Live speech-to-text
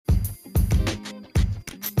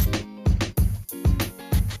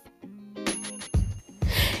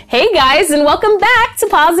Hey guys, and welcome back to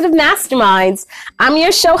Positive Masterminds. I'm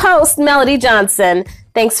your show host, Melody Johnson.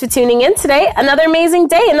 Thanks for tuning in today. Another amazing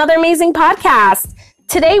day, another amazing podcast.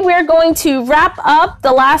 Today we're going to wrap up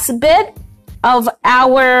the last bit of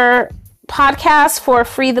our podcast for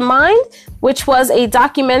Free the Mind, which was a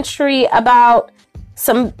documentary about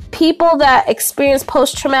some people that experience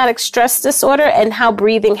post-traumatic stress disorder and how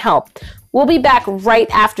breathing helped. We'll be back right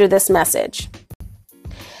after this message.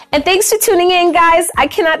 And thanks for tuning in, guys. I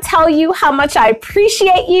cannot tell you how much I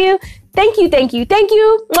appreciate you. Thank you, thank you, thank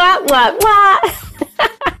you. Mwah, mwah,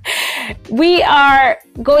 mwah. We are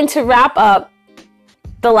going to wrap up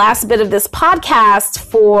the last bit of this podcast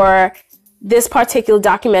for this particular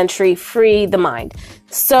documentary, Free the Mind.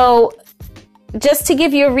 So just to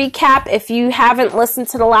give you a recap, if you haven't listened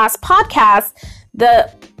to the last podcast,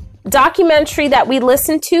 the documentary that we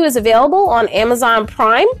listened to is available on Amazon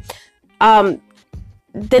Prime.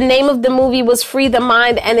 The name of the movie was Free the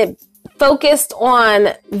Mind, and it focused on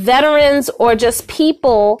veterans or just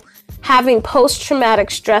people having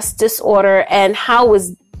post-traumatic stress disorder and how it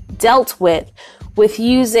was dealt with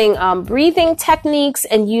using breathing techniques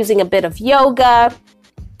and using a bit of yoga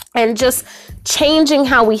and just changing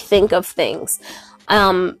how we think of things.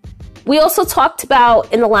 We also talked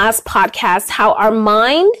about in the last podcast how our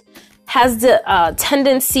mind has the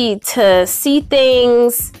tendency to see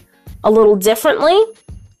things a little differently.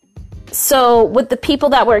 So with the people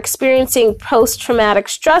that were experiencing post-traumatic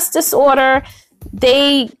stress disorder,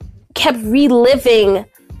 they kept reliving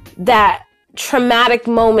that traumatic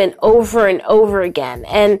moment over and over again.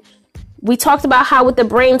 And we talked about how with the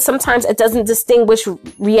brain, sometimes it doesn't distinguish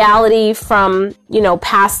reality from,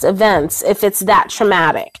 past events if it's that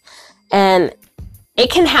traumatic. And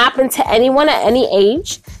it can happen to anyone at any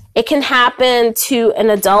age. It can happen to an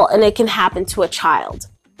adult and it can happen to a child.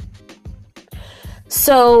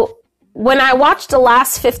 So when I watched the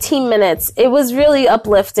last 15 minutes, it was really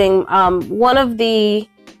uplifting. One of the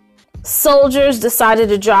soldiers decided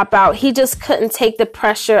to drop out. He just couldn't take the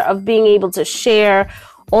pressure of being able to share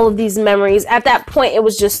all of these memories. At that point, it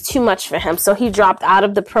was just too much for him. So he dropped out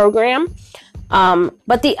of the program.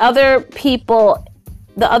 But the other people,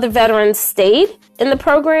 the other veterans stayed in the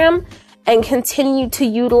program and continued to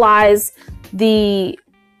utilize the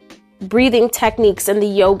breathing techniques and the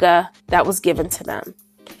yoga that was given to them.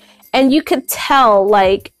 And you could tell,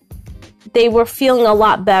 they were feeling a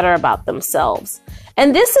lot better about themselves.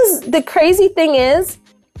 And the crazy thing is,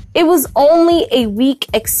 it was only a week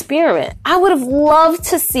experiment. I would have loved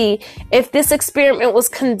to see if this experiment was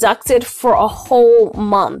conducted for a whole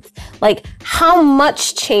month, how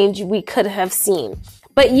much change we could have seen.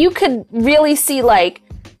 But you could really see,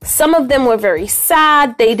 some of them were very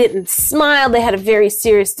sad. They didn't smile. They had a very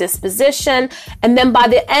serious disposition. And then by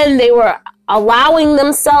the end, they were allowing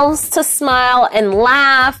themselves to smile and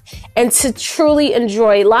laugh and to truly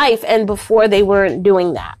enjoy life. And before, they weren't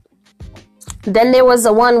doing that. Then there was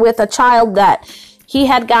the one with a child that he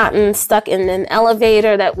had gotten stuck in an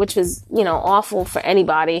elevator, which was, awful for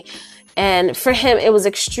anybody. And for him, it was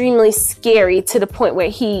extremely scary to the point where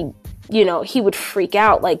he would freak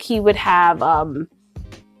out. He would have,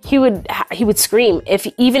 he would scream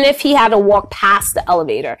even if he had to walk past the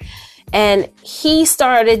elevator. And he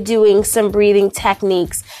started doing some breathing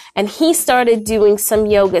techniques and he started doing some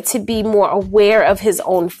yoga to be more aware of his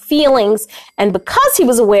own feelings. And because he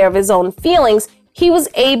was aware of his own feelings, he was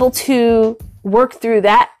able to work through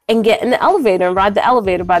that and get in the elevator and ride the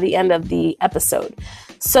elevator by the end of the episode.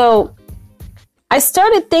 So I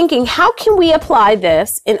started thinking, how can we apply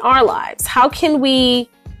this in our lives? How can we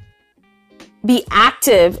be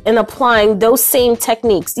active in applying those same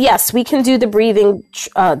techniques? Yes, we can do the breathing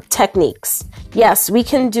techniques. Yes, we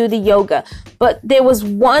can do the yoga. But there was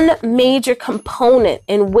one major component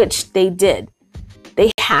in which they did.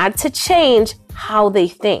 They had to change how they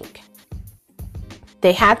think.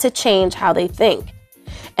 They had to change how they think.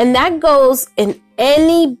 And that goes in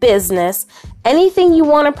any business, anything you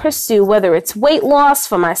want to pursue, whether it's weight loss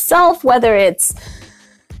for myself, whether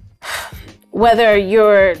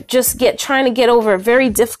you're just trying to get over a very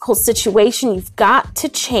difficult situation, you've got to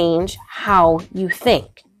change how you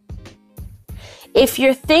think. If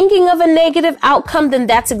you're thinking of a negative outcome, then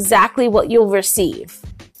that's exactly what you'll receive.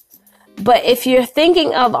 But if you're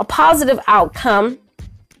thinking of a positive outcome,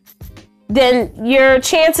 then your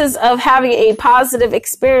chances of having a positive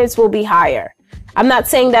experience will be higher. I'm not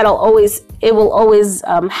saying it will always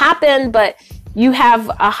happen, but you have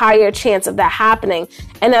a higher chance of that happening.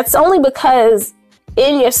 And that's only because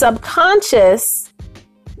in your subconscious,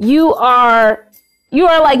 you are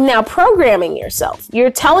now programming yourself.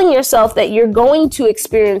 You're telling yourself that you're going to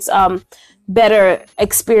experience better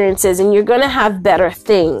experiences, and you're going to have better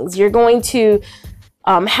things. You're going to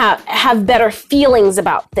have better feelings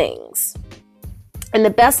about things. And the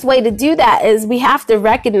best way to do that is we have to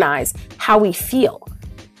recognize how we feel.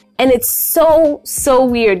 And it's so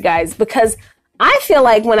weird, guys, because I feel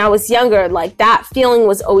like when I was younger, like that feeling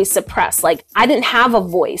was always suppressed. Like I didn't have a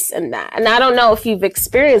voice in that. And I don't know if you've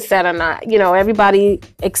experienced that or not. You know, everybody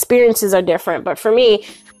experiences are different. But for me,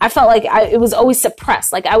 I felt like it was always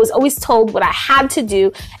suppressed. Like I was always told what I had to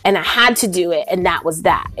do, and I had to do it. And that was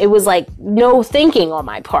that. It was like no thinking on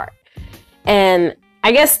my part. And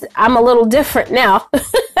I guess I'm a little different now.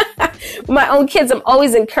 My own kids, I'm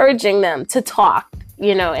always encouraging them to talk,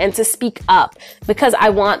 you know, and to speak up, because I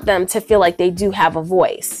want them to feel like they do have a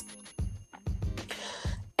voice.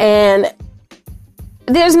 And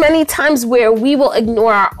there's many times where we will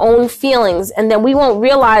ignore our own feelings, and then we won't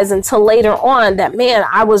realize until later on that, man,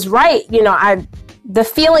 I was right. You know, the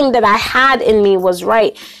feeling that I had in me was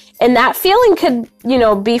right. And that feeling could, you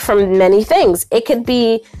know, be from many things. It could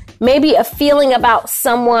be maybe a feeling about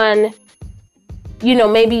someone, you know,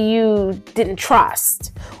 maybe you didn't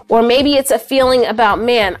trust. Or maybe it's a feeling about,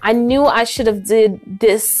 man, I knew I should have did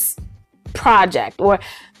this project. Or,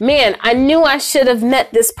 man, I knew I should have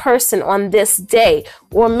met this person on this day.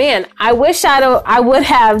 Or, man, I wish I would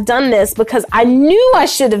have done this because I knew I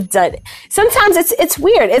should have done it. Sometimes it's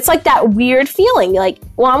weird. It's like that weird feeling. Like,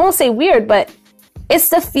 well, I won't say weird, but it's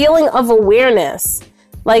the feeling of awareness.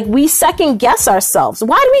 Like we second guess ourselves.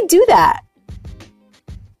 Why do we do that?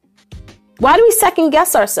 Why do we second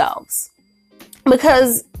guess ourselves?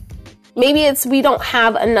 Because maybe it's we don't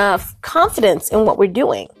have enough confidence in what we're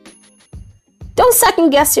doing. Don't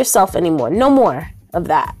second guess yourself anymore. No more of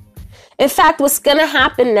that. In fact, what's going to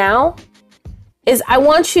happen now is I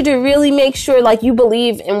want you to really make sure like you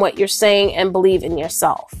believe in what you're saying and believe in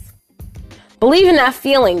yourself. Believe in that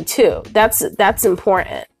feeling too. That's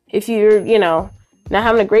important. If you're, you know, not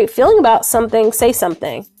having a great feeling about something, say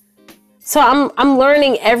something. So I'm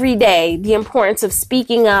learning every day the importance of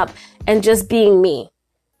speaking up and just being me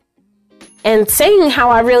and saying how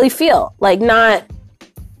I really feel. Like I'm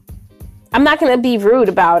not going to be rude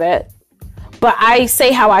about it, but I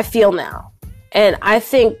say how I feel now. And I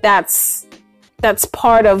think that's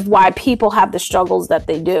part of why people have the struggles that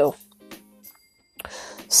they do.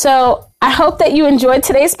 So I hope that you enjoyed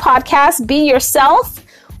today's podcast. Be yourself.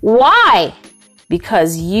 Why?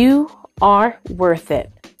 Because you are worth it.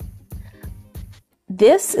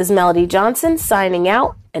 This is Melody Johnson signing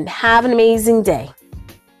out, and have an amazing day.